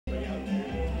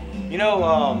You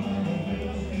know,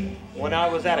 when I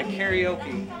was at a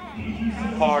karaoke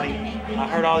party, I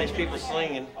heard all these people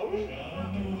singing,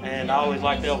 and I always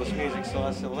liked Elvis music, so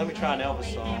I said, well, let me try an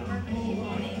Elvis song.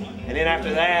 And then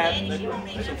after that,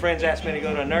 some friends asked me to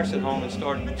go to a nursing home and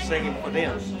start singing for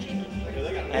them.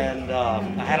 And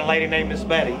I had a lady named Miss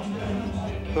Betty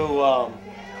who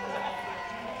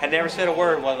had never said a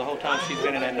word while the whole time she'd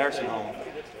been in that nursing home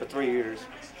for 3 years.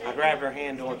 I grabbed her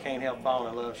hand, doing Can't Help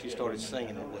Falling in Love. She started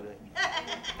singing it with me.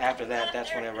 After that,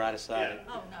 that's whenever I decided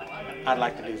I'd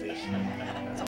like to do this.